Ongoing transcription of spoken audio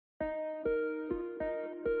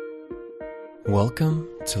Welcome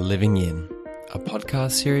to Living Yin, a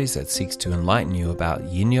podcast series that seeks to enlighten you about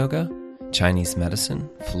Yin Yoga, Chinese medicine,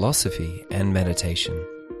 philosophy, and meditation.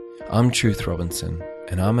 I'm Truth Robinson,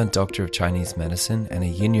 and I'm a doctor of Chinese medicine and a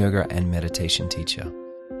Yin Yoga and meditation teacher.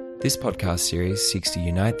 This podcast series seeks to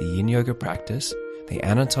unite the Yin Yoga practice, the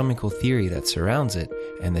anatomical theory that surrounds it,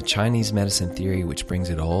 and the Chinese medicine theory which brings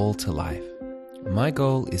it all to life. My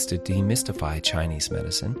goal is to demystify Chinese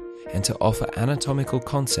medicine and to offer anatomical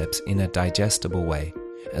concepts in a digestible way,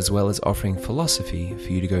 as well as offering philosophy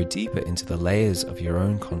for you to go deeper into the layers of your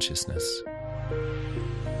own consciousness.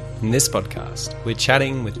 In this podcast, we're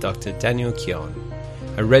chatting with Dr. Daniel Kion,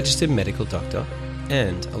 a registered medical doctor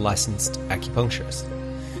and a licensed acupuncturist.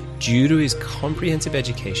 Due to his comprehensive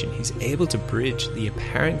education, he's able to bridge the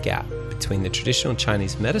apparent gap between the traditional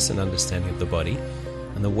Chinese medicine understanding of the body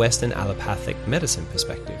and the Western allopathic medicine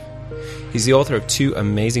perspective. He's the author of two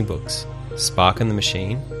amazing books, Spark and the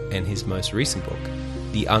Machine, and his most recent book,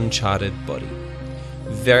 The Uncharted Body.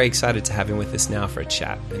 Very excited to have him with us now for a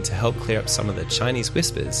chat and to help clear up some of the Chinese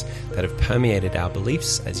whispers that have permeated our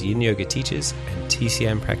beliefs as Yin Yoga teachers and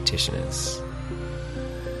TCM practitioners.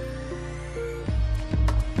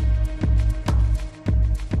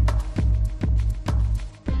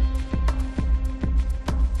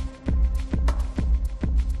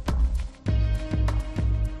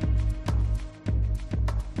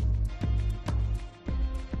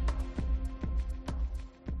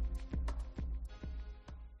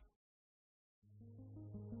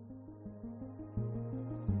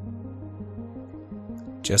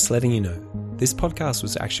 Just letting you know, this podcast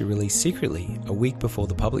was actually released secretly a week before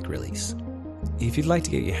the public release. If you'd like to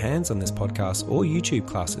get your hands on this podcast or YouTube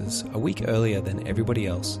classes a week earlier than everybody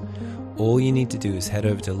else, all you need to do is head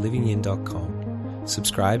over to livingyin.com,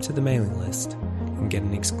 subscribe to the mailing list, and get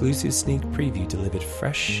an exclusive sneak preview delivered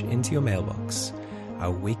fresh into your mailbox a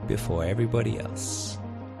week before everybody else.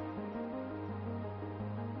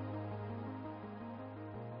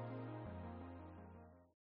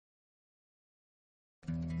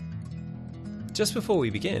 Just before we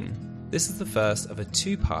begin, this is the first of a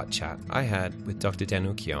two-part chat I had with Dr.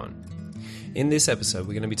 Daniel Kion. In this episode,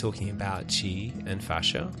 we're going to be talking about qi and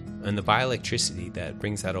fascia and the bioelectricity that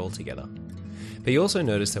brings that all together. But you also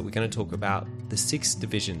notice that we're going to talk about the 6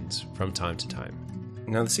 divisions from time to time.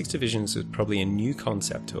 Now, the 6 divisions is probably a new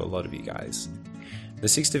concept to a lot of you guys. The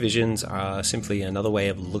 6 divisions are simply another way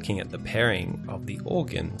of looking at the pairing of the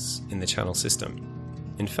organs in the channel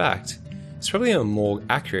system. In fact, it's probably a more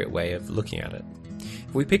accurate way of looking at it.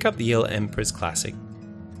 If we pick up the Yale Emperor's Classic,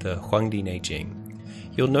 the Huangdi Neijing,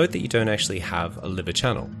 you'll note that you don't actually have a liver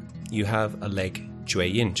channel. You have a leg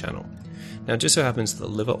Jue Yin channel. Now, it just so happens the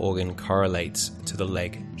liver organ correlates to the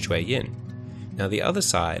leg Jue Yin. Now, the other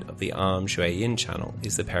side of the arm Jue Yin channel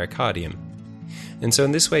is the pericardium. And so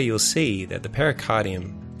in this way, you'll see that the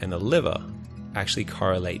pericardium and the liver actually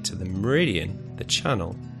correlate to the meridian, the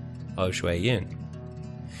channel of Jue Yin.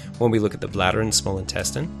 When we look at the bladder and small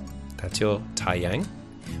intestine, that's your Tai Yang.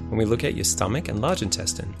 When we look at your stomach and large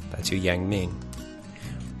intestine, that's your Yang Ming.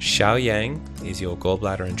 Xiao Yang is your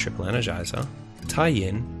gallbladder and triple energizer. Tai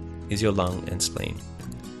Yin is your lung and spleen.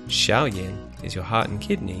 Xiao Yin is your heart and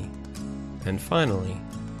kidney. And finally,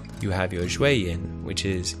 you have your Jue Yin, which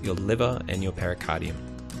is your liver and your pericardium.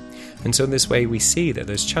 And so in this way, we see that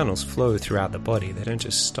those channels flow throughout the body. They don't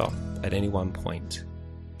just stop at any one point.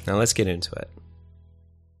 Now let's get into it.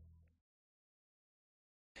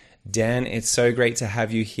 Dan, it's so great to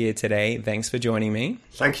have you here today. Thanks for joining me.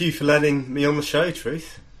 Thank you for letting me on the show,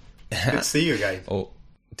 Truth. Good to see you again. Oh,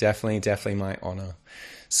 definitely my honor.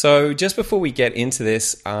 So just before we get into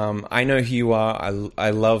this, I know who you are.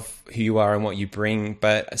 I love who you are and what you bring,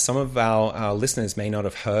 but some of our listeners may not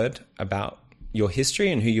have heard about your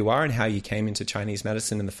history and who you are and how you came into Chinese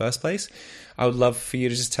medicine in the first place. I would love for you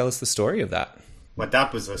to just tell us the story of that. My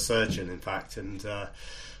dad was a surgeon, in fact, and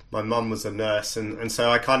my mum was a nurse, and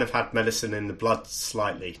so I kind of had medicine in the blood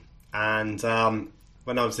slightly. And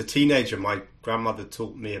when I was a teenager, my grandmother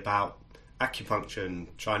taught me about acupuncture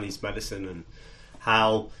and Chinese medicine and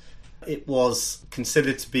how it was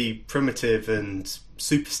considered to be primitive and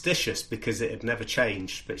superstitious because it had never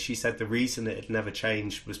changed. But she said the reason it had never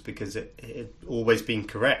changed was because it had always been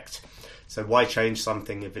correct. So why change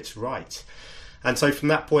something if it's right? And so from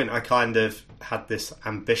that point, I kind of had this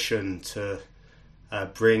ambition to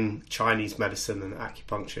bring Chinese medicine and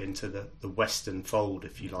acupuncture into the Western fold,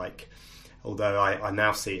 if you like, although I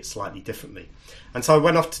now see it slightly differently. And so I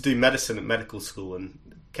went off to do medicine at medical school and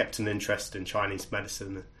kept an interest in Chinese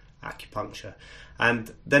medicine and acupuncture.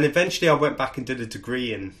 And then eventually I went back and did a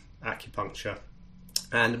degree in acupuncture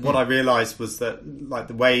And what I realised was that, like,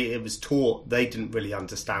 the way it was taught, they didn't really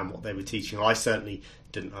understand what they were teaching. I certainly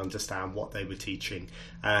didn't understand what they were teaching.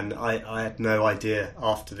 And I had no idea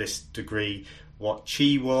after this degree what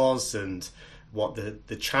qi was and what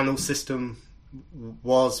the channel system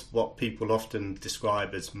was, what people often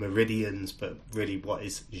describe as meridians, but really what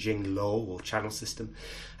is Jing Lo, or channel system.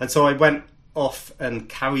 And so I went off and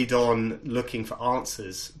carried on looking for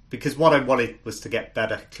answers, because what I wanted was to get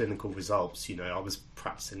better clinical results. You know, I was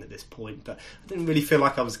practicing at this point, but I didn't really feel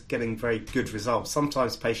like I was getting very good results.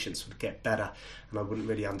 Sometimes patients would get better and I wouldn't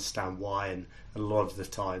really understand why, and a lot of the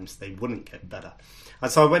times they wouldn't get better.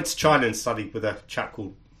 And so I went to China and studied with a chap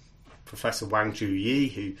called Professor Wang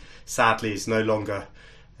Zhuyi, who sadly is no longer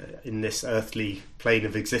in this earthly plane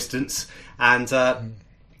of existence. And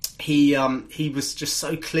he was just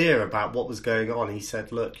so clear about what was going on. He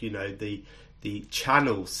said, look, you know, the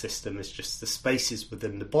channel system is just the spaces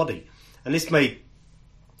within the body. And this made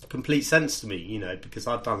complete sense to me, you know, because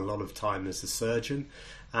I've done a lot of time as a surgeon.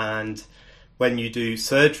 And when you do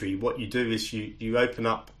surgery, what you do is you open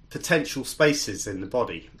up potential spaces in the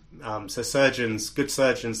body. So good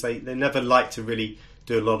surgeons, they never like to really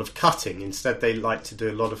do a lot of cutting. Instead, they like to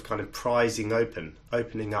do a lot of kind of prizing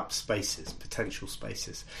opening up spaces, potential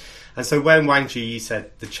spaces. And so when Wang Zhuyi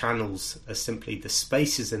said the channels are simply the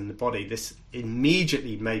spaces in the body, this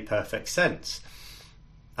immediately made perfect sense.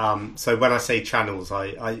 So when I say channels,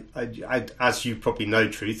 I as you probably know,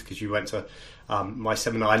 Truth, because you went to my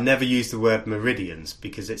seminar, I never use the word meridians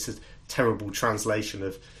because it's a terrible translation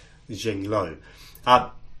of Jing Lo.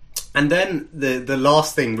 And then the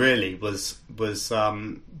last thing really was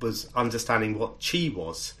understanding what qi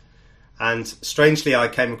was. And strangely, I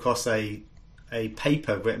came across a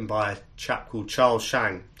paper written by a chap called Charles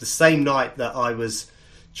Shang the same night that I was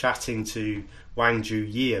chatting to Wang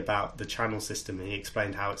Zhuyi about the channel system, and he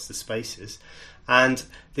explained how it's the spaces. And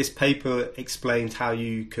this paper explained how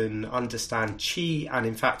you can understand qi and,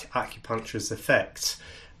 in fact, acupuncture's effects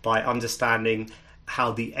by understanding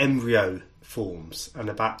how the embryo forms and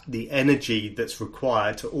about the energy that's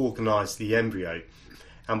required to organise the embryo.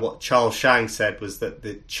 And what Charles Shang said was that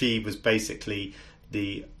the qi was basically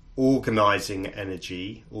the organising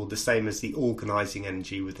energy, or the same as the organising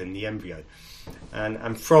energy within the embryo.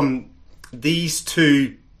 And from these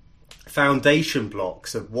two foundation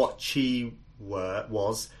blocks of what qi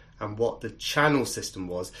was and what the channel system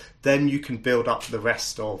was, then you can build up the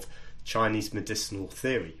rest of Chinese medicinal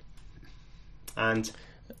theory. And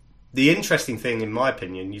the interesting thing, in my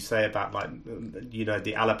opinion, you say about, like, you know,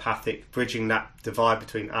 the allopathic, bridging that divide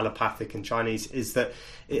between allopathic and Chinese, is that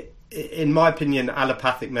in my opinion,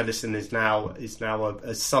 allopathic medicine is now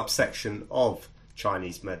a subsection of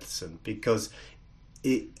Chinese medicine, because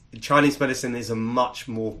Chinese medicine is a much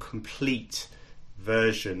more complete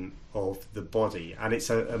version of the body, and it's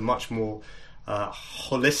a much more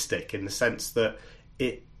holistic, in the sense that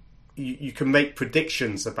you can make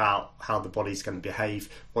predictions about how the body's going to behave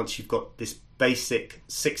once you've got this basic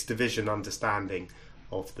 6-division understanding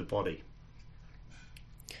of the body.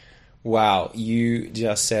 Wow, you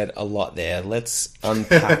just said a lot there. Let's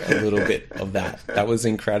unpack a little bit of that. That was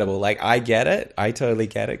incredible. Like, I get it. I totally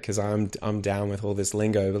get it, because I'm down with all this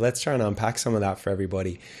lingo. But let's try and unpack some of that for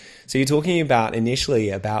everybody. So you're talking about initially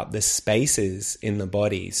about the spaces in the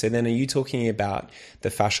body. So then are you talking about the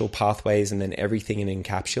fascial pathways and then everything it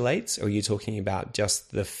encapsulates? Or are you talking about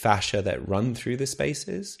just the fascia that run through the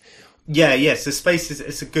spaces? Yes. The spaces,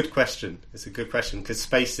 it's a good question. It's a good question, because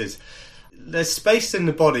spaces... There's space in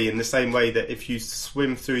the body in the same way that if you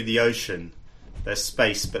swim through the ocean, there's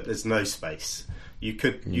space, but there's no space. You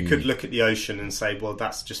could look at the ocean and say, well,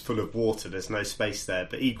 that's just full of water. There's no space there.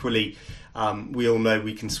 But equally, we all know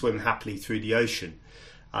we can swim happily through the ocean.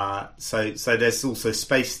 So there's also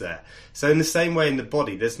space there. So in the same way in the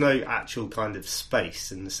body, there's no actual kind of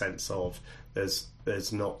space in the sense of there's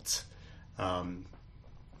not a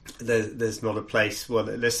place. Well,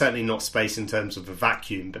 there's certainly not space in terms of a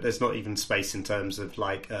vacuum, but there's not even space in terms of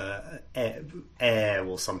like air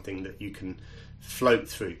or something that you can float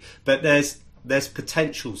through. But there's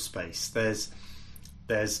potential space. There's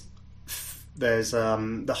the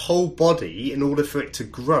whole body. In order for it to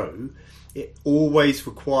grow, it always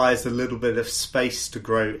requires a little bit of space to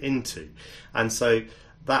grow into, and so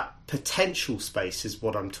that potential space is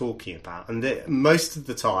what I'm talking about. And most of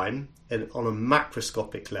the time, on a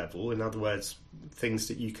macroscopic level, in other words, things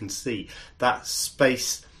that you can see, that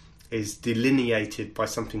space is delineated by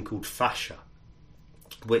something called fascia,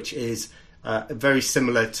 which is very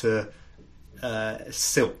similar to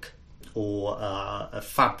silk or a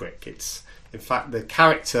fabric. It's, in fact, the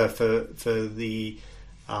character for the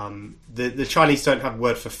The Chinese don't have a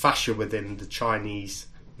word for fascia within the Chinese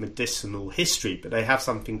medicinal history, but they have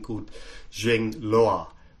something called Jing Luo,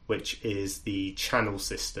 which is the channel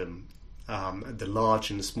system, the large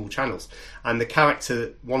and the small channels. And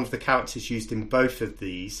one of the characters used in both of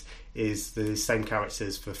these is the same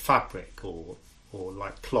characters for fabric or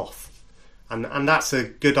like cloth. And that's a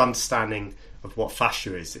good understanding of what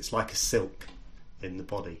fascia is. It's like a silk in the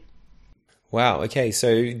body. Wow. Okay.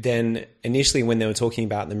 So then initially when they were talking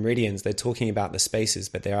about the meridians, they're talking about the spaces,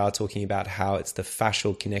 but they are talking about how it's the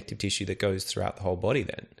fascial connective tissue that goes throughout the whole body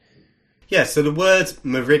then. Yeah. So the word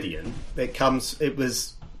meridian, it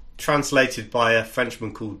was translated by a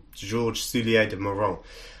Frenchman called Georges Soulier de Meuron.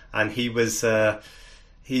 And he was a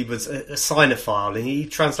Sinophile, and he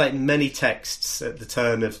translated many texts at the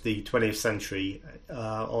turn of the 20th century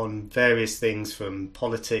on various things from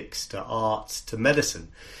politics to art to medicine.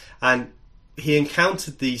 And he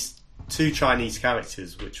encountered these two Chinese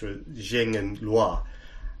characters, which were Jing and Luo,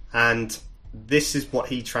 and this is what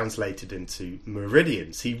he translated into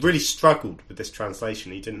meridians. He really struggled with this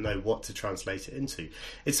translation. He didn't know what to translate it into.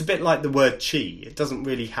 It's a bit like the word qi. It doesn't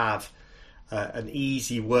really have an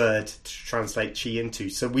easy word to translate qi into.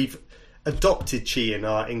 So we've adopted qi in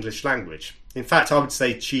our English language. In fact, I would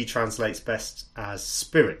say qi translates best as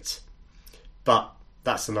spirit, but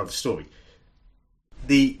that's another story.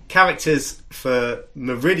 The characters for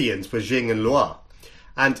meridians were Jing and Luo.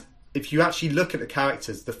 And if you actually look at the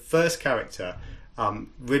characters, the first character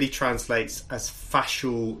really translates as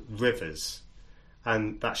fascial rivers,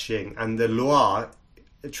 and that's Jing. And the Luo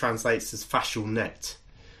translates as fascial net.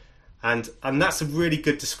 And that's a really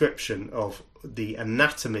good description of the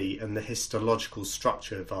anatomy and the histological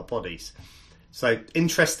structure of our bodies. So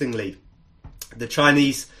interestingly, the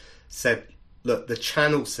Chinese said, look, the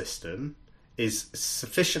channel system is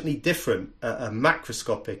sufficiently different at a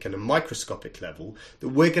macroscopic and a microscopic level that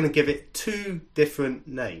we're going to give it two different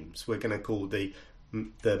names. We're going to call the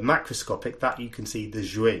macroscopic, that you can see the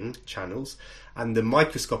Zhuing channels, and the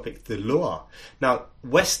microscopic, the Luo. Now,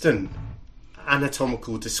 Western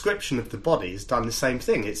anatomical description of the body has done the same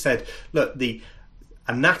thing. It said, look, the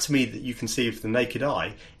anatomy that you can see with the naked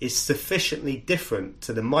eye is sufficiently different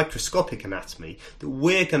to the microscopic anatomy that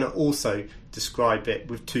we're going to also describe it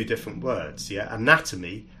with two different words,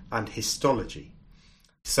 anatomy and histology.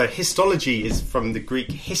 So histology is from the Greek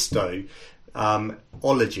histo,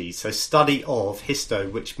 ology, so study of,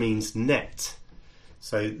 histo, which means net.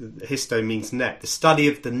 So histo means net, the study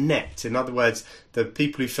of the net. In other words, the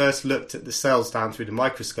people who first looked at the cells down through the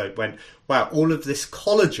microscope went, wow, all of this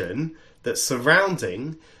collagen that's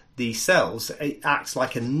surrounding the cells, it acts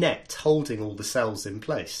like a net holding all the cells in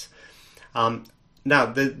place. Now,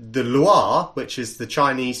 the Luo, which is the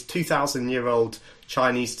Chinese 2,000-year-old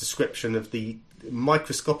Chinese description of the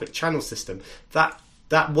microscopic channel system, that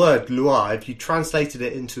word Luo, if you translated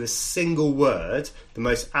it into a single word, the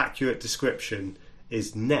most accurate description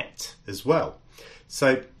is net as well.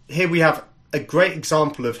 So here we have a great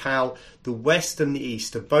example of how the West and the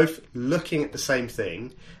East are both looking at the same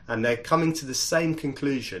thing and they're coming to the same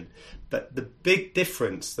conclusion. But the big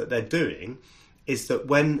difference that they're doing is that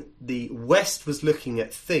when the West was looking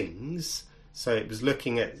at things, so it was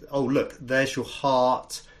looking at, oh look, there's your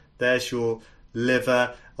heart, there's your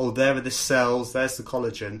liver, oh there are the cells, there's the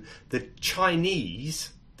collagen. The Chinese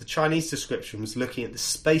description was looking at the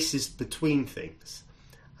spaces between things.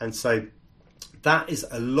 And so that is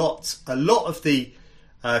a lot of the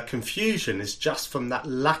confusion is just from that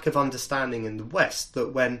lack of understanding in the West,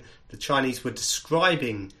 that when the Chinese were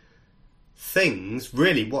describing things,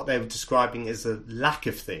 really what they were describing is a lack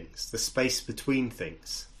of things, the space between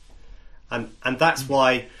things. And that's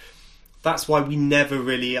why we never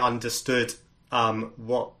really understood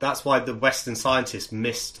that's why the Western scientists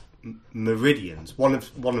missed meridians. One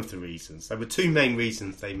of the reasons. There were two main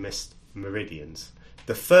reasons they missed meridians.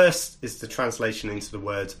 The first is the translation into the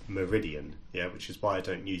word meridian, which is why I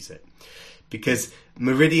don't use it. Because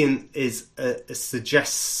meridian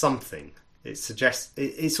suggests something.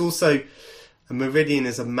 It's also, a meridian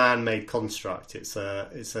is a man-made construct. It's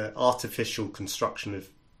an artificial construction of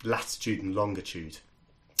latitude and longitude.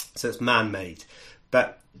 So it's man-made.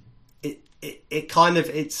 But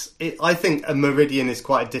I think a meridian is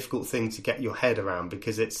quite a difficult thing to get your head around,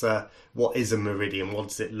 because it's what is a meridian, what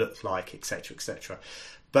does it look like, etc., etc.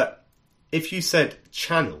 But if you said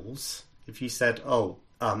channels, if you said,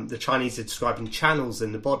 the Chinese are describing channels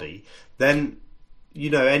in the body, then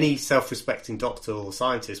any self-respecting doctor or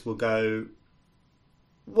scientist will go,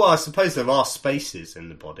 well, I suppose there are spaces in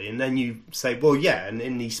the body, and then you say, well, yeah, and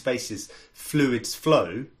in these spaces fluids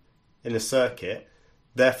flow in a circuit.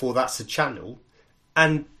 Therefore, that's a channel.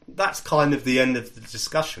 And that's kind of the end of the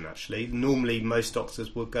discussion, actually. Normally, most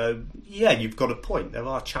doctors will go, yeah, you've got a point. There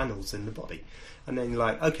are channels in the body. And then you're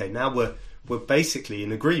like, okay, now we're basically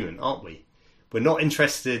in agreement, aren't we? We're not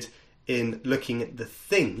interested in looking at the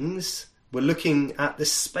things. We're looking at the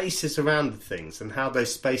spaces around the things and how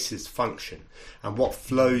those spaces function and what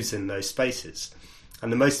flows in those spaces.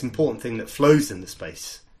 And the most important thing that flows in the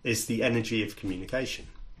space is the energy of communication.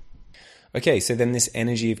 Okay, so then this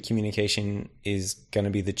energy of communication is going to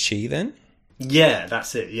be the chi then? Yeah,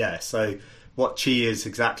 that's it. Yeah. So what chi is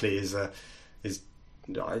exactly is I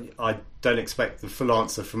don't expect the full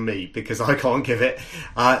answer from me because I can't give it.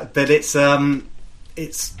 But it's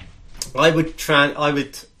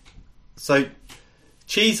so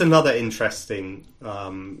chi's another interesting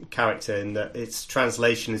character in that its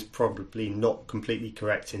translation is probably not completely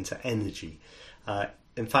correct into energy.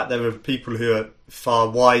 In fact, there are people who are far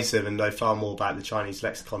wiser and know far more about the Chinese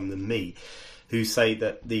lexicon than me, who say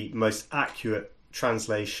that the most accurate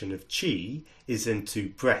translation of qi is into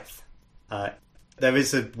breath. There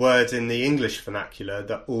is a word in the English vernacular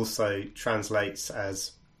that also translates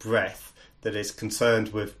as breath that is concerned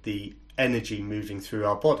with the energy moving through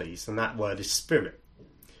our bodies, and that word is spirit.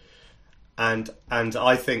 And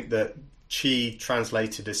I think that Qi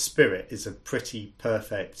translated as spirit is a pretty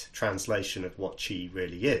perfect translation of what Qi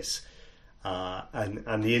really is.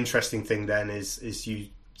 And the interesting thing then is you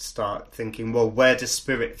start thinking, well, where does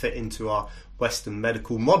spirit fit into our Western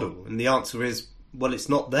medical model? And the answer is, well, it's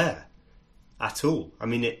not there at all. I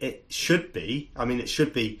mean, it should be. I mean, it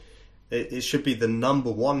should be the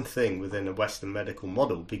number one thing within a Western medical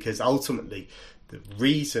model, because ultimately the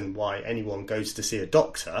reason why anyone goes to see a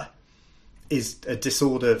doctor is a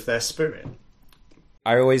disorder of their spirit.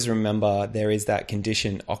 I always remember there is that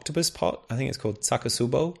condition, octopus pot. I think it's called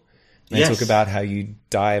Takotsubo. And they talk about how you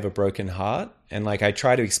die of a broken heart. And like, I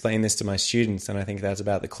try to explain this to my students, and I think that's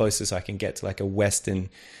about the closest I can get to like a Western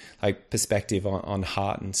like perspective on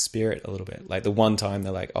heart and spirit a little bit. Like the one time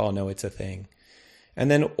they're like, oh no, it's a thing.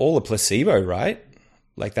 And then all the placebo, right?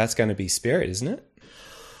 Like that's going to be spirit, isn't it?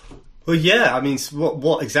 Well, yeah. I mean,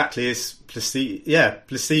 what exactly is placebo? Yeah,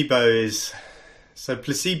 placebo is... So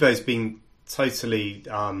placebo's been totally...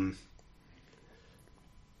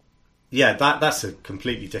 that's a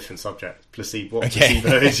completely different subject. Placebo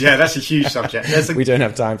is. Yeah, that's a huge subject. We don't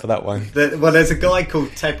have time for that one. There's a guy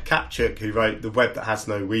called Ted Kapchuk who wrote The Web That Has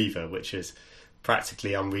No Weaver, which is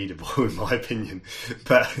practically unreadable in my opinion.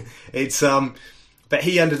 But it's... But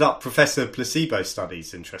he ended up Professor of Placebo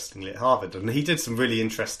Studies, interestingly, at Harvard. And he did some really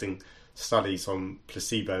interesting studies on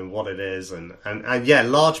placebo and what it is. And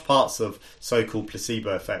large parts of so-called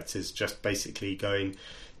placebo effect is just basically going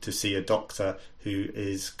to see a doctor who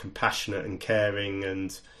is compassionate and caring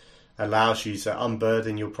and allows you to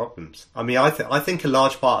unburden your problems. I mean, I think a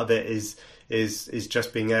large part of it is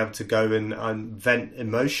just being able to go and vent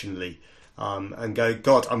emotionally and go,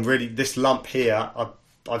 God, I'm really... This lump here...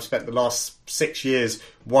 I've spent the last 6 years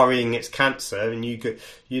worrying it's cancer, and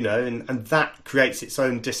and that creates its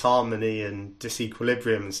own disharmony and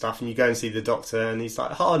disequilibrium and stuff. And you go and see the doctor, and he's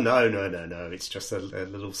like, "Oh no, it's just a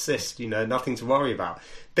little cyst, nothing to worry about."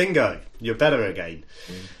 Bingo, you're better again.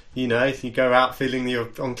 You go out feeling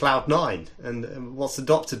you're on cloud 9, and what's the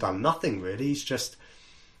doctor done? Nothing really. He's just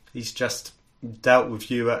dealt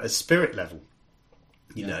with you at a spirit level,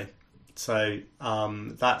 you know. So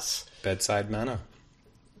that's bedside manner.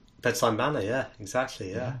 Bedside manner, yeah,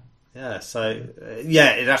 exactly, yeah. So,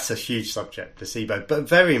 that's a huge subject, placebo, but a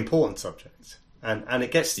very important subject. And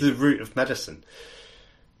it gets to the root of medicine,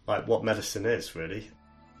 like what medicine is, really.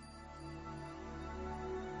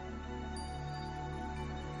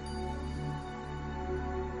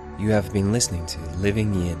 You have been listening to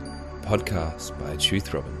Living Yin, podcast by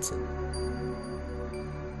Truth Robinson.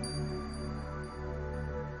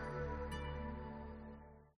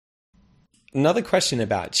 Another question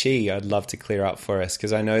about qi I'd love to clear up for us,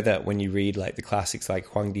 because I know that when you read like the classics like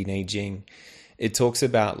Huangdi Neijing, it talks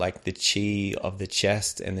about like the qi of the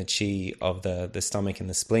chest and the qi of the stomach and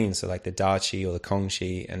the spleen. So like the Da qi or the Kong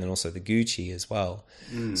qi, and then also the Gu qi as well.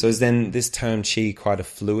 So is then this term qi quite a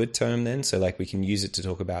fluid term then? So like we can use it to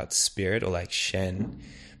talk about spirit or like Shen,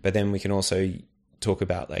 but then we can also talk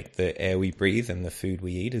about like the air we breathe and the food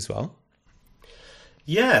we eat as well?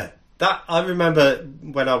 Yeah, that I remember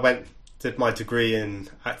when I did my degree in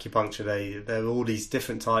acupuncture, there were all these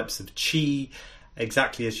different types of qi,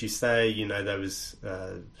 exactly as you say. There was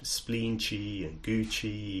spleen qi and gu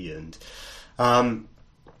qi, and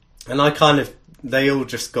I kind of, they all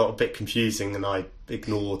just got a bit confusing, and I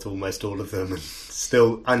ignored almost all of them,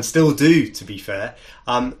 and still do, to be fair.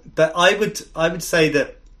 But I would say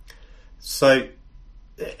that, so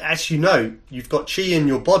as you know, you've got chi in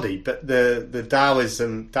your body, but the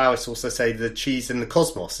Taoists also say the chi's in the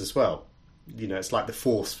cosmos as well. You know, it's like the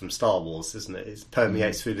Force from Star Wars, isn't it? It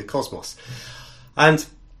permeates through the cosmos. And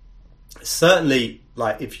certainly,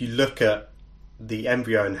 like, if you look at the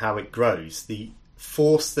embryo and how it grows, the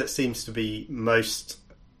force that seems to be most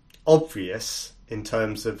obvious in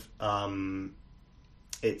terms of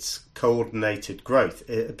its coordinated growth,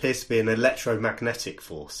 it appears to be an electromagnetic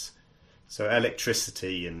force. So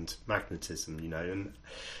electricity and magnetism, you know. And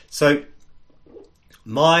so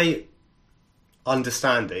my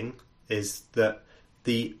understanding is that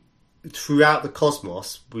throughout the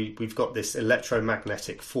cosmos, we've got this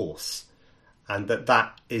electromagnetic force, and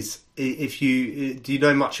that is, do you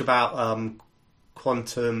know much about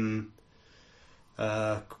quantum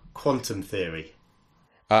theory?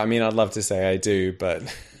 I mean, I'd love to say I do, but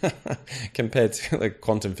compared to like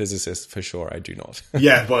quantum physicists, for sure, I do not.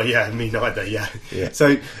 Yeah, well, yeah, me neither. Yeah.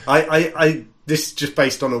 So I this is just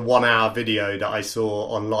based on a 1-hour video that I saw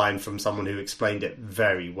online from someone who explained it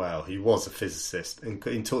very well. He was a physicist, and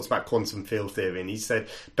he talks about quantum field theory, and he said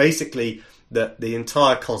basically that the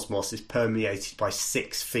entire cosmos is permeated by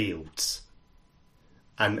 6 fields,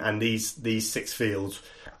 and these 6 fields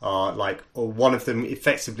are like, or one of them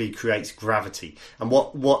effectively creates gravity, and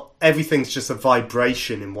what everything's just a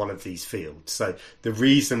vibration in one of these fields. So the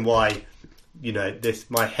reason why, you know,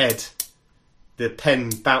 the pen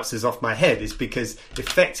bounces off my head is because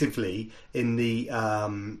effectively in the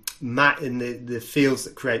the fields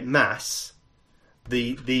that create mass,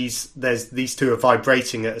 these two are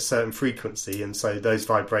vibrating at a certain frequency, and so those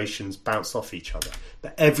vibrations bounce off each other.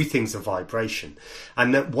 But everything's a vibration,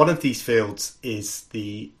 and that one of these fields is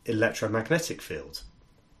the electromagnetic field,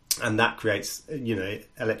 and that creates, you know,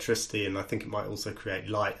 electricity, and I think it might also create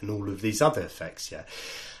light and all of these other effects. Yeah,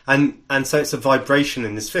 and so it's a vibration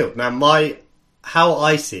in this field. Now, how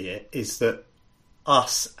I see it is that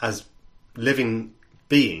us as living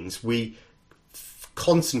beings, we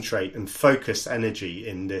concentrate and focus energy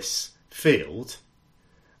in this field,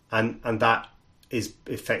 and that is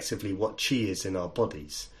effectively what chi is in our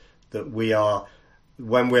bodies. That we are,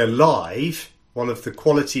 when we're alive, one of the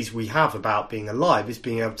qualities we have about being alive is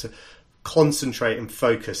being able to concentrate and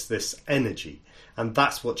focus this energy, and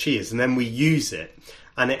that's what chi is. And then we use it,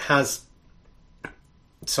 and it has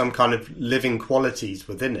some kind of living qualities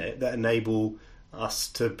within it that enable us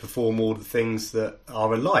to perform all the things that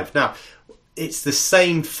are alive. Now, it's the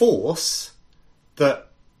same force that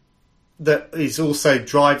is also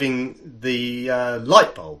driving the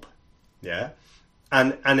light bulb, yeah.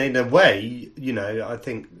 And in a way, you know, I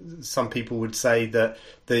think some people would say that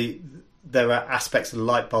there are aspects of the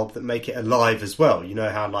light bulb that make it alive as well. You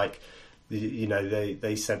know how, like, you know,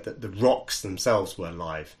 they said that the rocks themselves were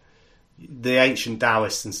alive. The ancient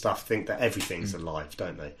Taoists and stuff think that everything's alive,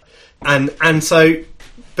 don't they? And so,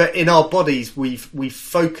 but in our bodies, we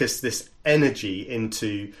focus this energy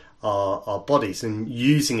into our bodies and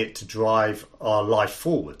using it to drive our life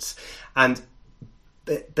forwards. But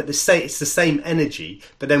it's the same energy,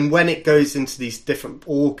 but then when it goes into these different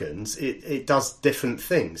organs, it does different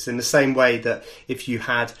things. In the same way that if you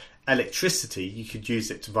had electricity, you could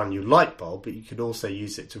use it to run your light bulb, but you could also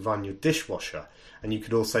use it to run your dishwasher, and you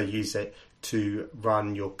could also use it to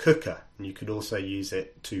run your cooker, and you could also use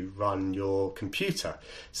it to run your computer.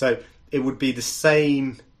 So it would be the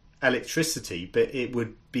same electricity, but it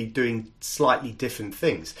would be doing slightly different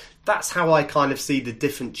things. That's how I kind of see the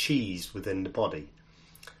different chis within the body.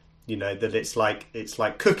 You know, that it's like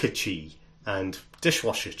cooker chi and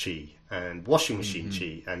dishwasher chi and washing machine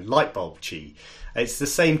chi and light bulb chi. It's the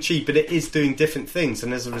same chi, but it is doing different things,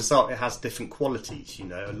 and as a result it has different qualities. You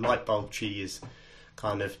know, a light bulb chi is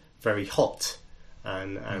kind of very hot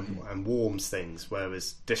and warms things,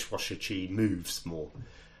 whereas dishwasher chi moves more.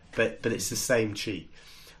 But it's the same chi.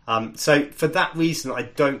 So for that reason, I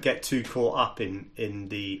don't get too caught up in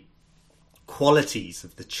the qualities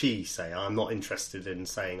of the chi. Say, I'm not interested in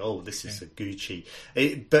saying, oh, this is a gu chi.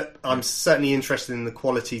 But I'm certainly interested in the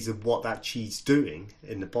qualities of what that chi's doing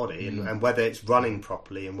in the body, and whether it's running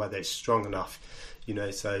properly and whether it's strong enough. You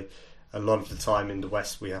know, so a lot of the time in the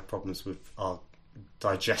West we have problems with our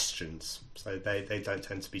digestions, so they don't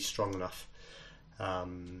tend to be strong enough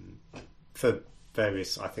for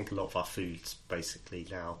various. I think a lot of our foods basically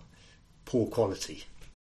now poor quality.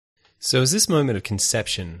 So is this moment of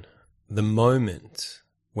conception the moment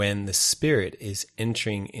when the spirit is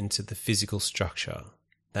entering into the physical structure,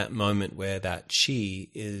 that moment where that chi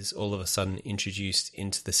is all of a sudden introduced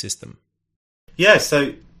into the system? Yeah,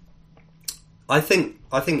 so I think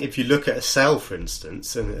if you look at a cell, for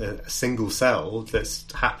instance, and a single cell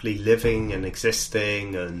that's happily living and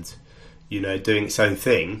existing, and doing its own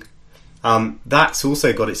thing, that's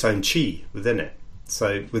also got its own chi within it.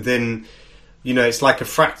 So within, it's like a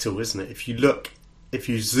fractal, isn't it? If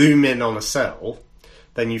you zoom in on a cell,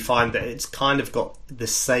 then you find that it's kind of got the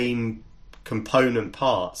same component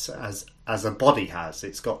parts as a body has.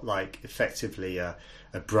 It's got like effectively a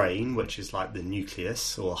brain, which is like the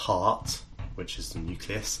nucleus, or a heart, which is the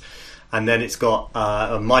nucleus. And then it's got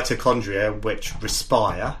a mitochondria, which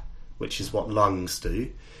respire, which is what lungs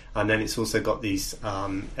do. And then it's also got these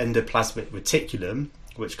endoplasmic reticulum,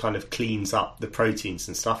 which kind of cleans up the proteins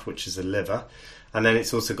and stuff, which is a liver. And then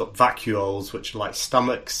it's also got vacuoles, which are like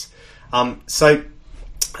stomachs. So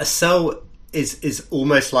a cell is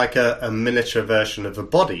almost like a miniature version of a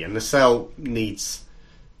body, and the cell needs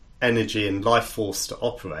energy and life force to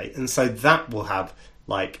operate. And so that will have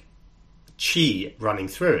like chi running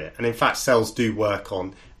through it. And in fact, cells do work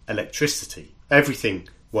on electricity. Everything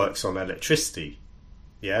works on electricity.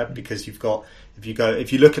 Yeah, because if you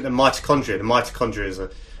look at the mitochondria is a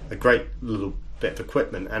great little bit of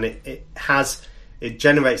equipment, and it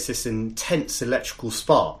generates this intense electrical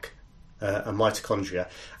spark, a mitochondria,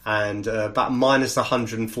 and about minus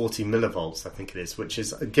 140 millivolts, I think it is, which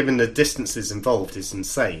is, given the distances involved, is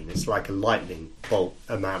insane. It's like a lightning bolt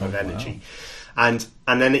amount of energy. Wow.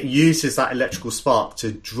 And then it uses that electrical spark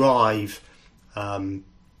to drive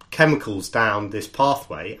chemicals down this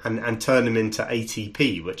pathway and turn them into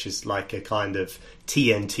ATP, which is like a kind of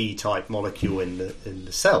TNT type molecule in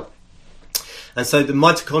the cell. And so the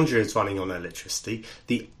mitochondria is running on electricity.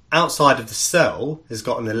 The outside of the cell has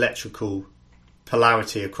got an electrical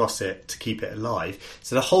polarity across it to keep it alive.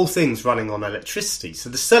 So the whole thing's running on electricity. So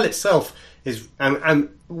the cell itself is, and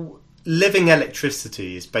living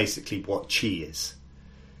electricity is basically what chi is.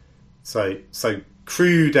 So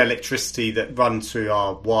crude electricity that runs through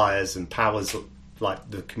our wires and powers like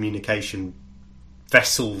the communication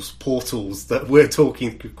vessels, portals that we're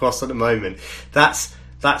talking across at the moment. That's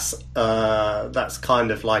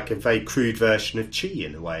kind of like a very crude version of chi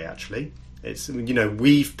in a way. Actually, it's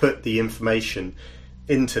we've put the information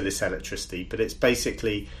into this electricity, but it's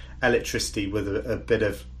basically electricity with a bit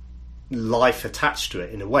of life attached to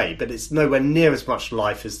it in a way, but it's nowhere near as much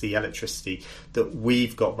life as the electricity that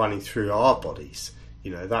we've got running through our bodies.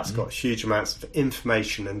 That's got huge amounts of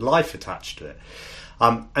information and life attached to it.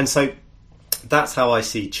 And so that's how I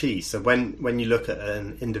see chi. So when you look at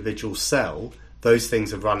an individual cell, those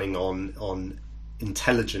things are running on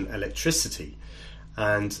intelligent electricity.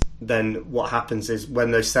 And then what happens is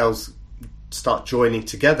when those cells start joining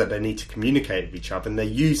together, they need to communicate with each other, and they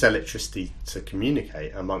use electricity to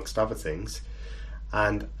communicate, amongst other things.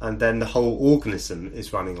 And then the whole organism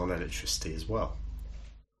is running on electricity as well.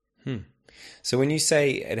 So when you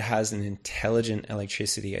say it has an intelligent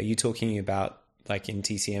electricity, are you talking about, like in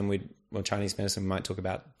TCM, Chinese medicine, we might talk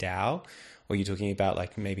about Tao? Or are you talking about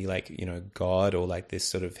God, or like this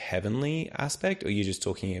sort of heavenly aspect? Or are you just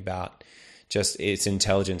talking about just its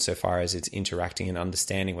intelligence so far as it's interacting and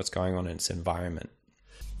understanding what's going on in its environment?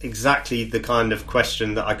 Exactly the kind of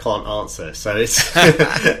question that I can't answer. So it's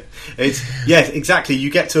exactly.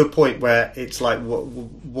 You get to a point where it's like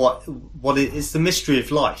what it's the mystery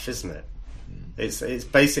of life, isn't it? It's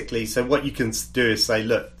basically, so what you can do is say,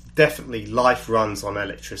 look, definitely life runs on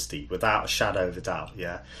electricity without a shadow of a doubt.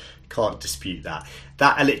 Yeah, can't dispute that.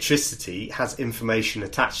 That electricity has information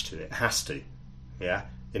attached to it. It has to, yeah,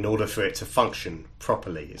 in order for it to function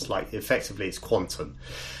properly. It's like, effectively, it's quantum.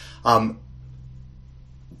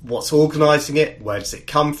 What's organising it? Where does it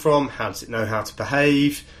come from? How does it know how to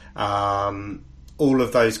behave? All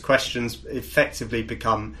of those questions effectively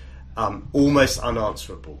become almost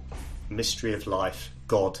unanswerable. Mystery of life,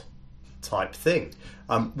 God type thing.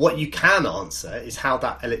 What you can answer is how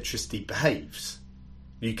that electricity behaves.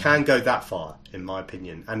 You can go that far, in my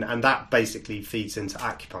opinion, and that basically feeds into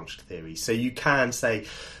acupuncture theory. So you can say,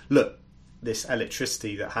 look, this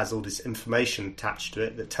electricity that has all this information attached to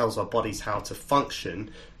it that tells our bodies how to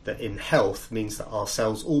function, that in health means that our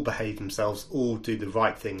cells all behave themselves, all do the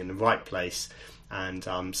right thing in the right place,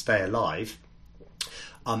 and stay alive.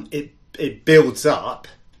 It builds up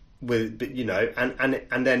with,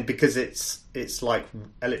 and then because it's like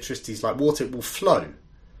electricity is like water, it will flow,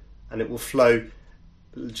 and it will flow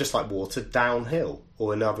just like water downhill,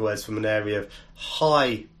 or in other words, from an area of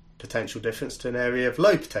high potential difference to an area of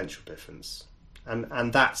low potential difference,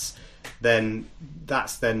 and that's then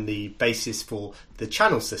the basis for the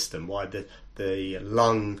channel system. Why the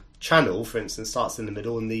lung channel, for instance, starts in the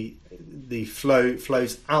middle, and the flow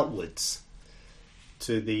flows outwards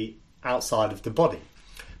to the outside of the body,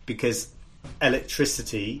 because the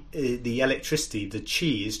chi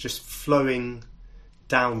is just flowing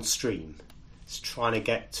downstream. It's trying to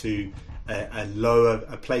get to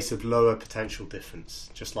a place of lower potential difference,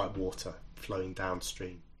 just like water flowing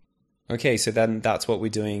downstream. Okay, so then that's what we're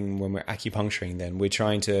doing when we're acupuncturing then. We're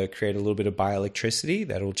trying to create a little bit of bioelectricity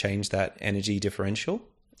that'll change that energy differential?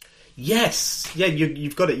 Yes. Yeah,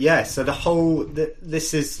 you've got it. Yeah. So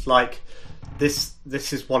this is like, this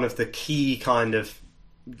is one of the key kind of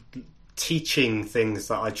teaching things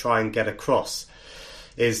that I try and get across,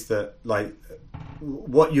 is that like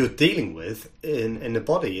what you're dealing with in the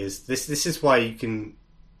body is this is why you can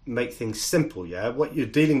make things simple. Yeah, what you're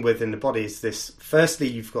dealing with in the body is this. Firstly,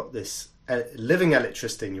 you've got this living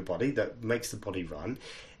electricity in your body that makes the body run.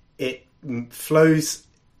 It flows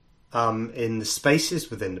in the spaces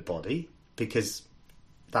within the body, because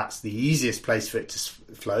that's the easiest place for it to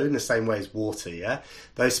flow, in the same way as water. Yeah,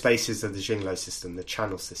 those spaces are the Jinglo system, the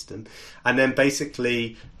channel system. And then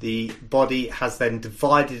basically the body has then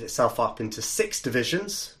divided itself up into 6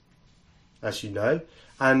 divisions, as you know.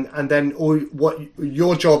 And then what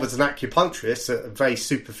your job as an acupuncturist at a very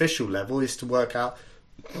superficial level is to work out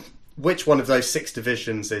which one of those 6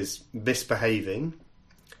 divisions is misbehaving,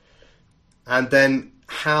 and then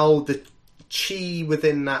how the chi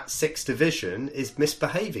within that 6th division is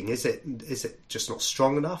misbehaving. Is it just not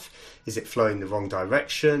strong enough? Is it flowing the wrong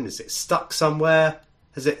direction? Is it stuck somewhere?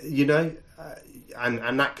 Has it,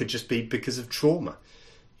 and that could just be because of trauma,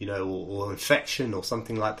 or infection or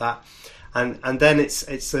something like that. And then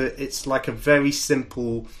it's like a very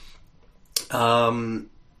simple, not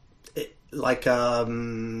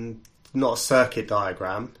a circuit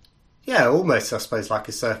diagram. Yeah, almost, I suppose, like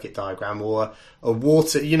a circuit diagram, or a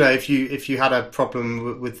water. If you had a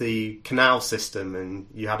problem with the canal system, and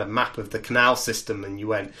you had a map of the canal system, and you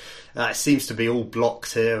went, it seems to be all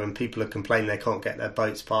blocked here, and people are complaining they can't get their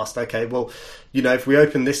boats past. Okay, well, if we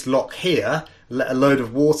open this lock here, let a load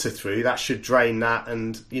of water through, that should drain that,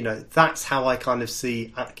 and that's how I kind of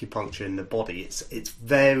see acupuncture in the body. It's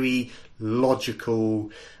very logical.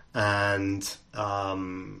 And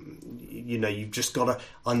you've just got to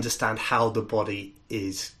understand how the body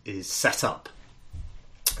is set up,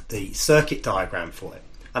 the circuit diagram for it.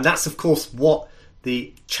 And that's of course what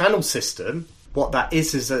the channel system, what that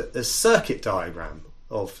is a circuit diagram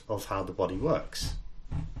of how the body works.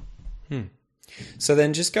 So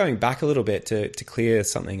then just going back a little bit to clear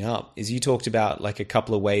something up, is you talked about like a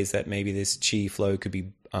couple of ways that maybe this chi flow could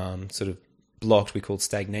be sort of blocked. We called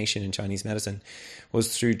stagnation in Chinese medicine,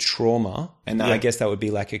 was through trauma. And I guess that would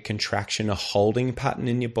be like a contraction, a holding pattern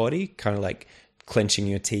in your body, kind of like clenching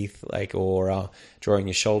your teeth, or drawing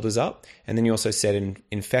your shoulders up. And then you also said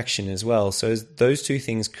infection as well. So is those two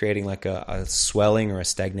things creating like a swelling or a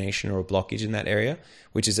stagnation or a blockage in that area,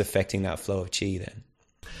 which is affecting that flow of chi then?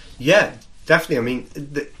 Yeah, definitely. I mean,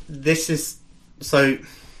 this is, so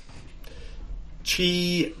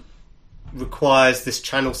chi requires this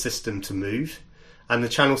channel system to move, and the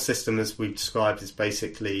channel system, as we've described, is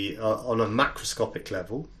basically on a macroscopic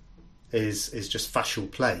level is just fascial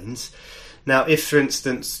planes. Now, if for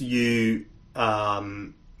instance you got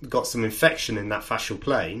some infection in that fascial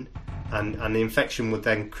plane, and the infection would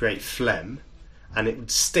then create phlegm, and it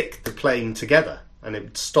would stick the plane together, and it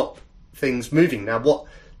would stop things moving. Now, what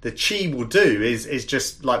the chi will do is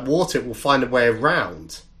just like water, it will find a way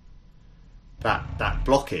around that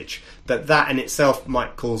blockage, but that in itself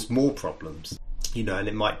might cause more problems, and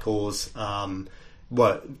it might cause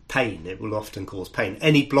pain. It will often cause pain.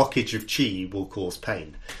 Any blockage of chi will cause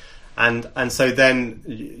pain, and so then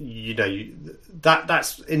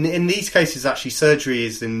that's in these cases actually surgery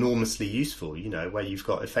is enormously useful. Where you've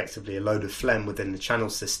got effectively a load of phlegm within the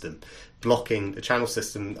channel system blocking the channel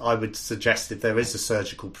system. I would suggest if there is a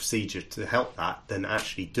surgical procedure to help that, then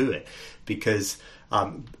actually do it, because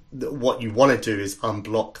what you want to do is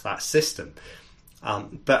unblock that system.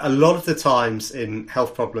 But a lot of the times in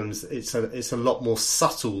health problems, it's a lot more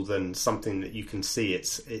subtle than something that you can see.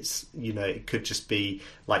 It's it could just be,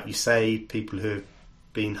 like you say, people who have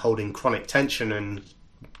been holding chronic tension and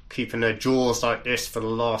keeping their jaws like this for the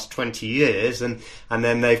last 20 years, and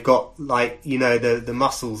then they've got the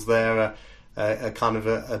muscles there are kind of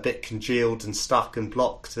a bit congealed and stuck and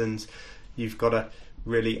blocked, and you've got to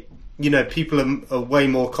really, people are way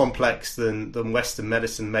more complex than Western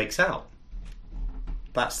medicine makes out.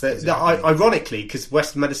 That's it. Exactly. Ironically, because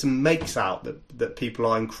Western medicine makes out that people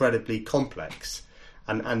are incredibly complex,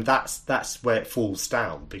 and that's where it falls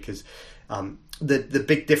down, because the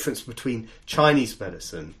big difference between Chinese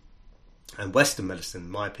medicine and Western medicine, in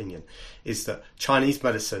my opinion, is that Chinese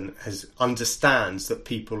medicine understands that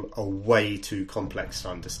people are way too complex to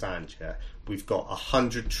understand. Yeah, we've got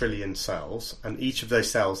 100 trillion cells, and each of those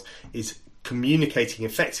cells is communicating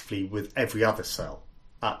effectively with every other cell.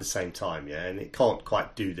 at the same time, yeah, and it can't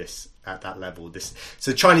quite do this at that level.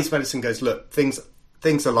 So Chinese medicine goes, look, things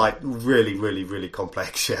are like really, really, really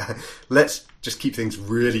complex, yeah. Let's just keep things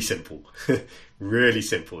really simple. Really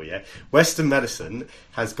simple, yeah. Western medicine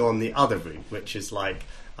has gone the other route, which is like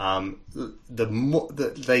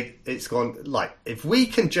it's gone like, if we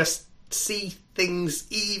can just see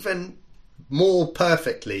things even more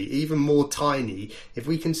perfectly, even more tiny, if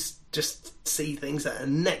we can just see things at a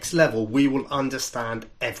next level, we will understand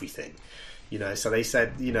everything. You know, so they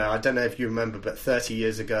said, you know, I don't know if you remember, but 30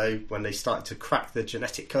 years ago when they started to crack the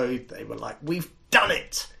genetic code, they were like, we've done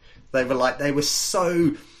it. They were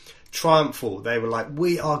so triumphal. They were like,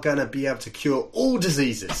 we are going to be able to cure all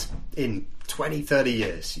diseases in 20, 30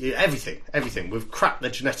 years. Everything. We've cracked the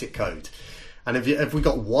genetic code. And have we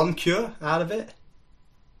got one cure out of it?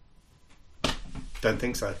 Don't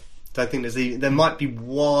think so. Don't think there might be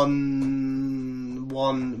one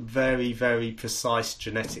very, very precise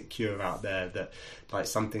genetic cure out there, that like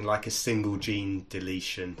something like a single gene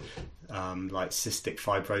deletion, like cystic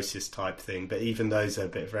fibrosis type thing. But even those are a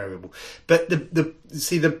bit variable. But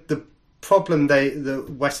the problem the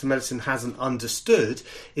Western medicine hasn't understood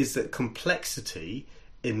is that complexity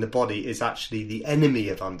in the body is actually the enemy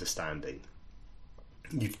of understanding.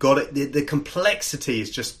 You've got it. The complexity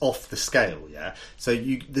is just off the scale, yeah. So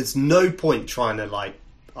there's no point trying to like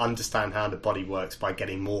understand how the body works by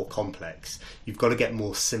getting more complex. You've got to get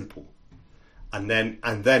more simple, and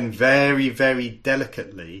then very, very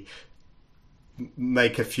delicately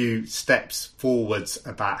make a few steps forwards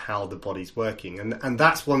about how the body's working. And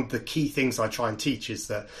that's one of the key things I try and teach, is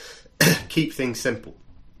that keep things simple.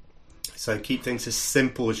 So keep things as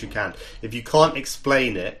simple as you can. If you can't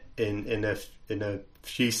explain it in a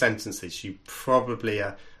few sentences, you probably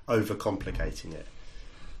are overcomplicating it.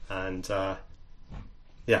 And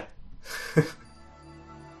yeah.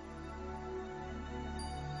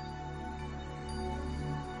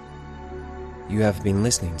 You have been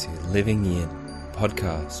listening to Living Yin,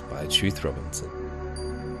 podcast by Truth Robinson.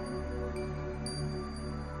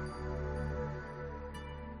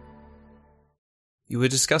 You were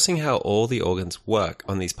discussing how all the organs work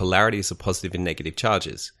on these polarities of positive and negative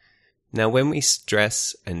charges. Now, when we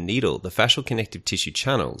stress and needle the fascial connective tissue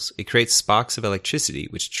channels, it creates sparks of electricity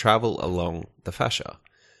which travel along the fascia.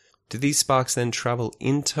 Do these sparks then travel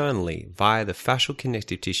internally via the fascial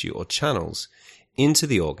connective tissue or channels into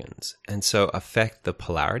the organs and so affect the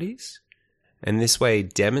polarities? And this way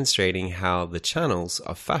demonstrating how the channels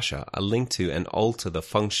of fascia are linked to and alter the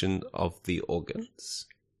function of the organs?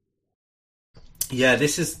 Yeah,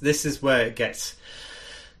 this is where it gets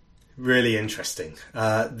really interesting.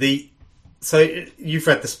 So you've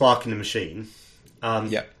read The Spark in the Machine,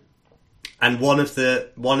 yeah. And one of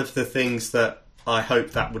the things that I hope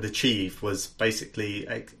that would achieve was basically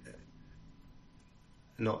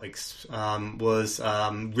revealing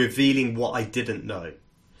what I didn't know.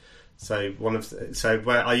 So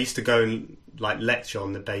where I used to go and like lecture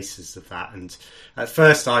on the basis of that, and at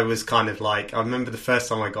first I was kind of like, I remember the first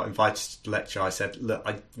time I got invited to lecture, I said, look,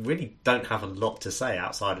 I really don't have a lot to say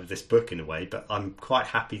outside of this book in a way, but I'm quite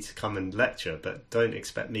happy to come and lecture, but don't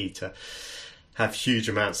expect me to have huge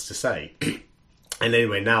amounts to say. And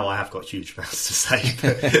anyway, now I have got huge amounts to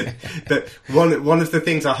say. But one of the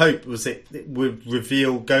things I hoped was it would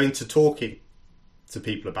reveal, going to talking to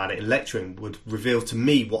people about it and lecturing would reveal to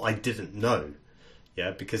me what I didn't know.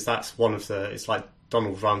 Yeah, because that's one of the, it's like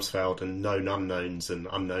Donald Rumsfeld and known unknowns and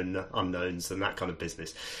unknown unknowns and that kind of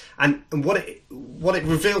business. And what it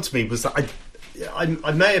revealed to me was that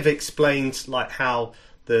I may have explained like how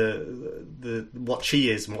the what chi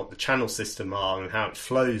is and what the channel system are and how it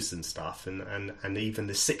flows and stuff and even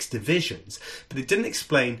the 6 divisions, but it didn't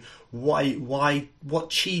explain what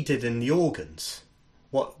chi did in the organs.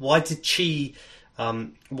 Why did chi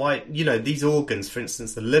why, you know, these organs, for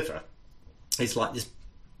instance, the liver, is like this,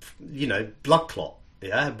 you know, blood clot.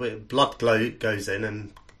 Yeah, blood goes in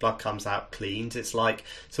and blood comes out cleaned. It's like,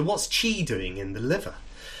 so what's chi doing in the liver?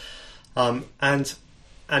 And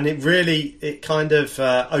it kind of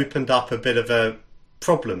opened up a bit of a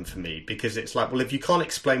problem for me, because it's like, well, if you can't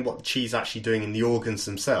explain what chi is actually doing in the organs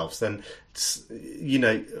themselves, then, you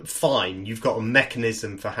know, fine, you've got a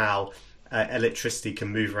mechanism for how electricity can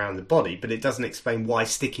move around the body, but it doesn't explain why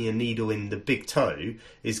sticking a needle in the big toe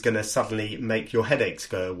is going to suddenly make your headaches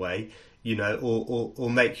go away, you know, or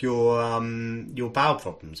make your bowel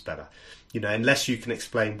problems better, you know, unless you can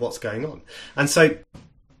explain what's going on. And so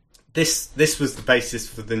this was the basis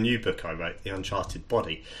for the new book I wrote, The Uncharted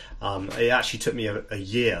Body. It actually took me a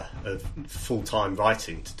year of full-time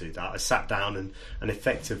writing to do that. I sat down and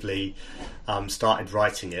effectively started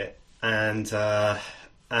writing it, and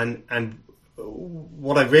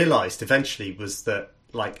what I realised eventually was that,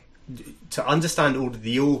 like, to understand all of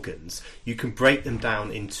the organs, you can break them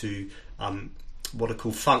down into what are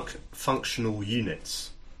called functional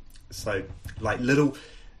units. So, like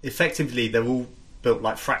effectively, they're all built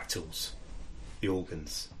like fractals, the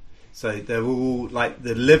organs. So they're all like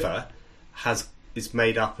the liver is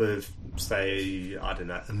made up of, say, I don't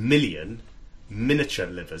know, 1 million miniature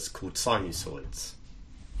livers called sinusoids.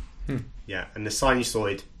 Yeah, and the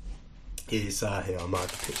sinusoid is here. I might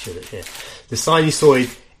have a picture of it here. The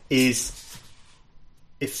sinusoid is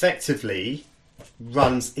effectively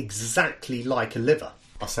runs exactly like a liver.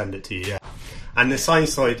 I'll send it to you. Yeah, and the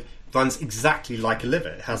sinusoid runs exactly like a liver.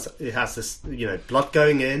 It has this, blood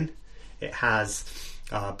going in. It has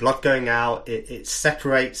blood going out. It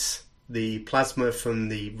separates the plasma from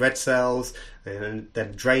the red cells and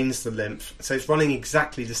then drains the lymph. So it's running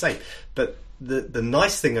exactly the same. But the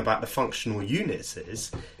nice thing about the functional units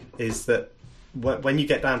is that when you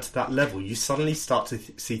get down to that level, you suddenly start to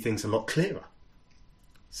see things a lot clearer.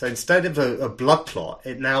 So instead of a blood clot,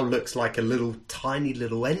 it now looks like a tiny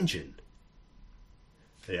little engine.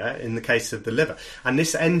 Yeah, in the case of the liver. And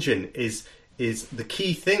this engine is the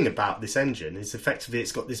key thing about this engine is effectively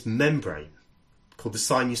it's got this membrane called the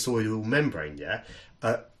sinusoidal membrane,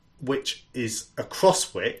 which is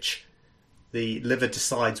across which the liver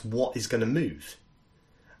decides what is going to move.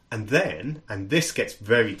 And this gets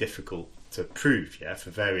very difficult to prove,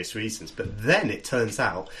 for various reasons, but then it turns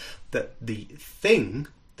out that the thing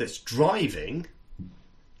that's driving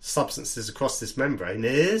substances across this membrane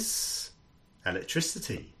is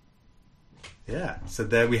electricity. Yeah, so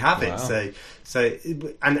there we have it. Wow. So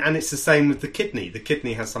and it's the same with the kidney. The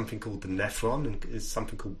kidney has something called the nephron, and it's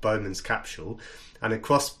something called Bowman's capsule, and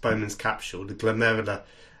across Bowman's capsule, the glomerular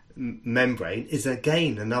membrane is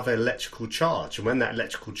again another electrical charge, and when that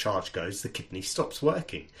electrical charge goes, the kidney stops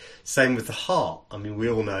working. Same with the heart. I mean, we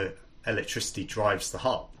all know electricity drives the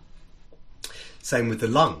heart. Same with the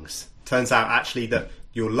lungs. Turns out actually that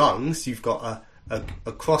your lungs, you've got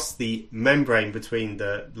across the membrane between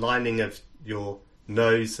the lining of your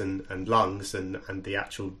nose and lungs and the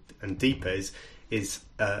actual and deeper is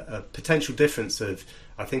a potential difference of,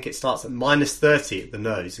 I think it starts at -30 at the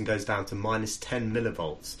nose and goes down to -10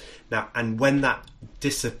 millivolts. Now, and when that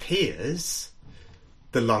disappears,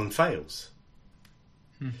 the lung fails.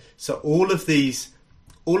 So all of these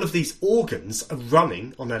organs are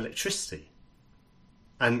running on electricity.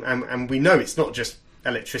 And we know it's not just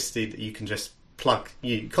electricity that you can just plug.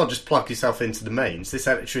 You can't just plug yourself into the mains. This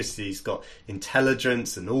electricity's got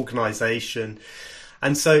intelligence and organisation.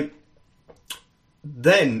 And so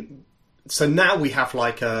now we have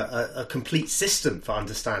like a complete system for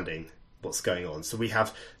understanding what's going on. So we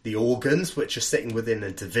have the organs, which are sitting within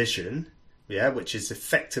a division, which is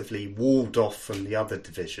effectively walled off from the other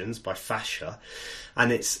divisions by fascia,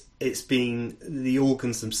 and the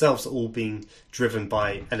organs themselves are all being driven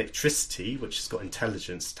by electricity, which has got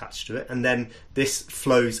intelligence attached to it, and then this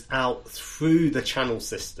flows out through the channel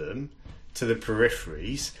system to the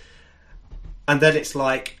peripheries, and then it's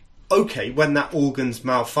like, okay, when that organ's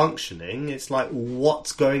malfunctioning, it's like,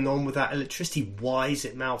 what's going on with that electricity? Why is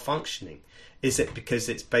it malfunctioning? Is it because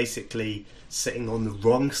it's basically sitting on the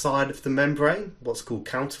wrong side of the membrane, what's called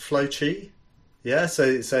counterflow chi? Yeah, so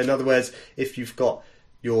in other words, if you've got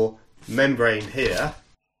your membrane here...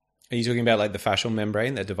 Are you talking about like the fascial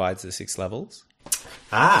membrane that divides the 6 levels?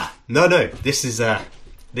 No. This is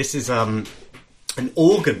an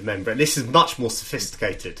organ membrane. This is much more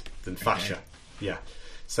sophisticated than fascia. Okay. Yeah.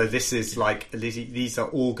 So this is like, these are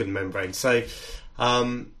organ membranes. So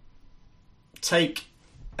take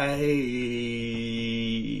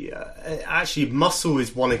actually muscle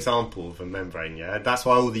is one example of a membrane. Yeah, that's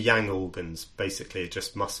why all the yang organs basically are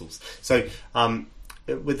just muscles. So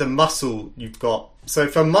with a muscle, you've got, so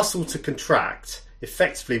for a muscle to contract,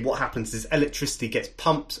 effectively what happens is electricity gets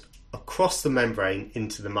pumped across the membrane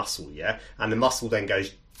into the muscle, and the muscle then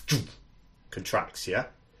goes contracts,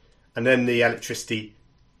 and then the electricity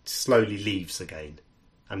slowly leaves again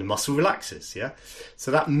and the muscle relaxes. So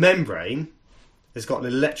that membrane has got an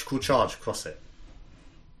electrical charge across it.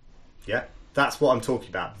 That's what I'm talking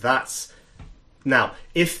about. That's now,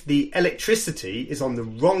 if the electricity is on the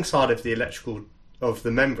wrong side of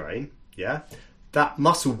the membrane, that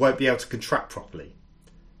muscle won't be able to contract properly.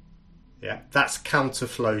 That's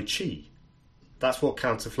counterflow chi. That's what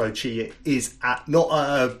counterflow chi is at, not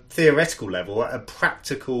at a theoretical level, at a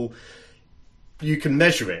practical. You can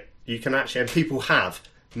measure it. You can actually, and people have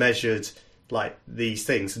measured like these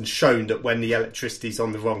things and shown that when the electricity is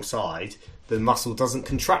on the wrong side, the muscle doesn't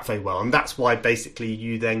contract very well, and that's why basically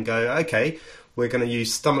you then go, okay, we're going to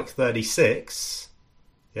use stomach 36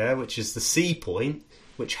 yeah, which is the C point,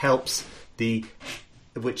 which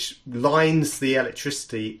lines the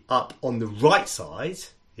electricity up on the right side,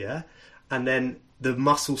 yeah, and then the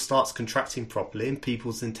muscle starts contracting properly and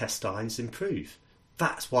people's intestines improve.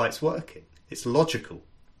 That's why it's working. It's logical.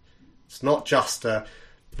 It's not just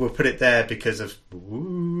we'll put it there because of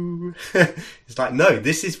woo. It's like, no,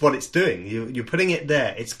 this is what it's doing. You're putting it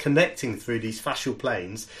there. It's connecting through these fascial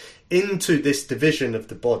planes into this division of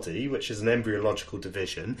the body, which is an embryological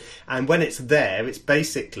division. And when it's there, it's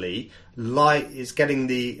basically it's getting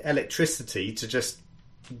the electricity to just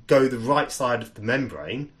go the right side of the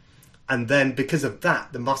membrane. And then because of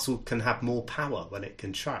that, the muscle can have more power when it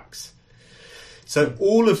contracts. So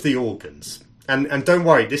all of the organs, and don't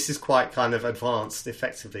worry, this is quite kind of advanced,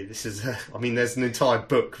 effectively. This is, there's an entire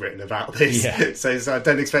book written about this. Yeah. So I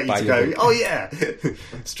don't expect you to go, book. Oh yeah,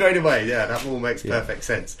 straight away. Yeah, that all makes perfect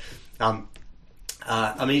sense.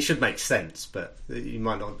 It should make sense, but you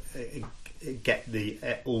might not get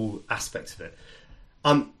all aspects of it.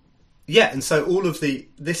 And so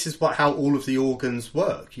this is how all of the organs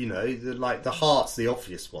work. Like the heart's the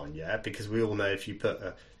obvious one, yeah, because we all know if you put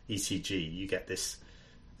a ECG, you get this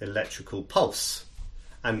electrical pulse,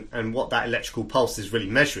 and what that electrical pulse is really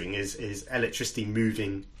measuring is electricity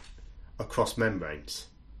moving across membranes.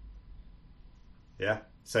 Yeah,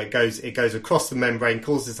 so it goes across the membrane,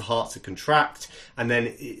 causes the heart to contract, and then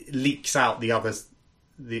it leaks out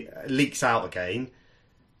leaks out again,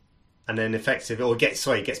 and then it gets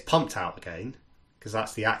pumped out again, because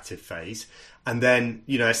that's the active phase, and then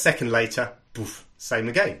a second later, poof, same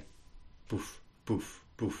again, poof, poof,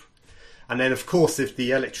 poof. And then, of course, if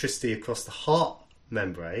the electricity across the heart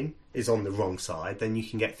membrane is on the wrong side, then you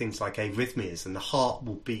can get things like arrhythmias, and the heart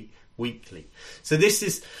will beat weakly. So this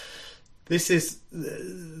is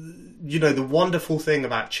the wonderful thing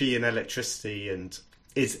about qi and electricity, and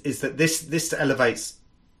is that this elevates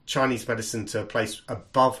Chinese medicine to a place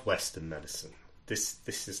above Western medicine. This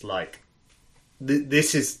is like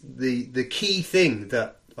this is the key thing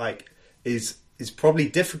that is probably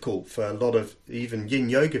difficult for a lot of even yin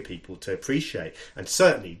yoga people to appreciate, and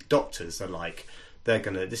certainly doctors are like,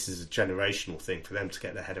 this is a generational thing for them to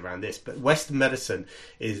get their head around this. But Western medicine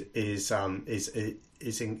is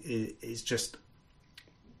just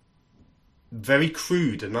very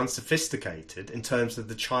crude and unsophisticated in terms of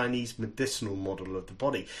the Chinese medicinal model of the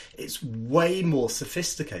body. It's way more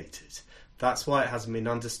sophisticated. That's why it hasn't been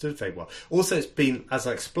understood very well. Also, it's been, as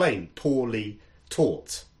I explained, poorly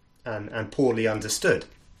taught and poorly understood,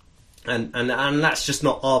 and that's just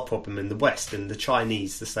not our problem in the West. In the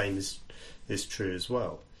Chinese, the same is true as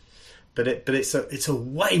well. But it's a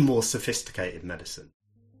way more sophisticated medicine.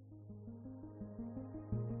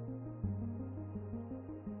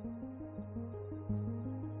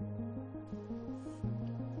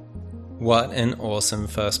 What an awesome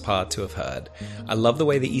first part to have heard. I love the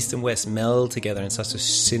way the East and West meld together in such a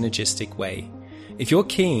synergistic way. If you're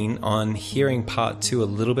keen on hearing part 2 a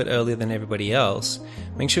little bit earlier than everybody else,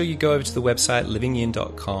 make sure you go over to the website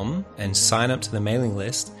livingyin.com and sign up to the mailing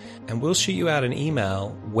list, and we'll shoot you out an email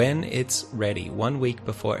when it's ready, 1 week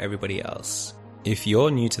before everybody else. If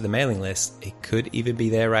you're new to the mailing list, it could even be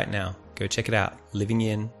there right now. Go check it out,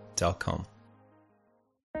 livingyin.com.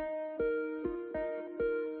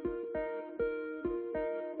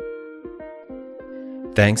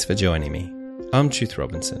 Thanks for joining me. I'm Truth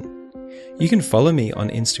Robinson. You can follow me on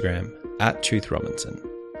Instagram @TruthRobinson,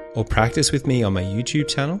 or practice with me on my YouTube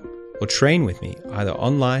channel, or train with me either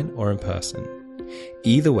online or in person.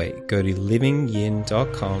 Either way, go to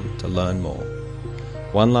livingyin.com to learn more.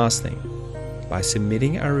 One last thing. By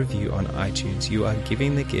submitting a review on iTunes, you are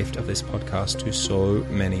giving the gift of this podcast to so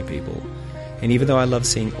many people. And even though I love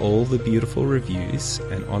seeing all the beautiful reviews,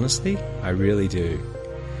 and honestly, I really do,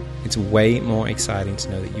 it's way more exciting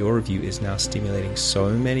to know that your review is now stimulating so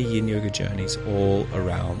many yin yoga journeys all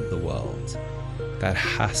around the world. That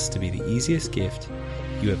has to be the easiest gift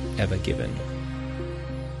you have ever given.